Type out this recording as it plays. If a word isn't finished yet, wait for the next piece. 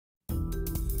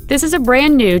This is a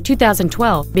brand new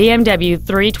 2012 BMW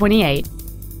 328.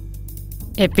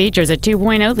 It features a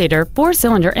 2.0-liter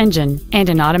four-cylinder engine and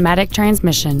an automatic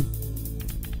transmission.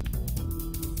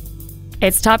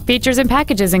 Its top features and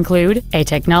packages include a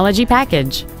technology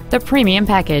package, the premium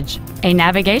package, a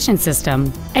navigation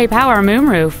system, a power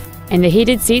moonroof, and the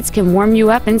heated seats can warm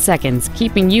you up in seconds,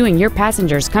 keeping you and your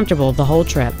passengers comfortable the whole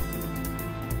trip.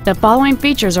 The following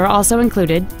features are also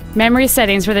included: memory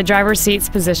settings for the driver's seat's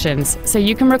positions, so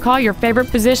you can recall your favorite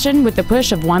position with the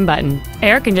push of one button,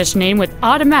 air conditioning with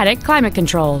automatic climate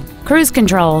control, cruise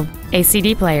control, a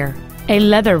CD player, a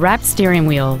leather-wrapped steering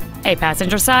wheel, a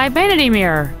passenger side vanity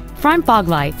mirror, front fog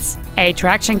lights, a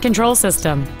traction control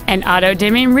system, an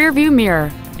auto-dimming rear-view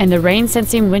mirror, and the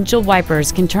rain-sensing windshield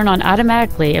wipers can turn on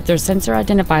automatically if their sensor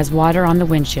identifies water on the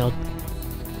windshield.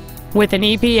 With an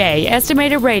EPA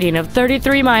estimated rating of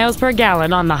 33 miles per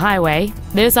gallon on the highway,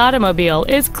 this automobile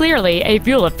is clearly a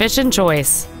fuel-efficient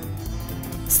choice.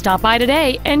 Stop by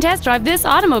today and test drive this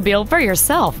automobile for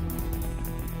yourself.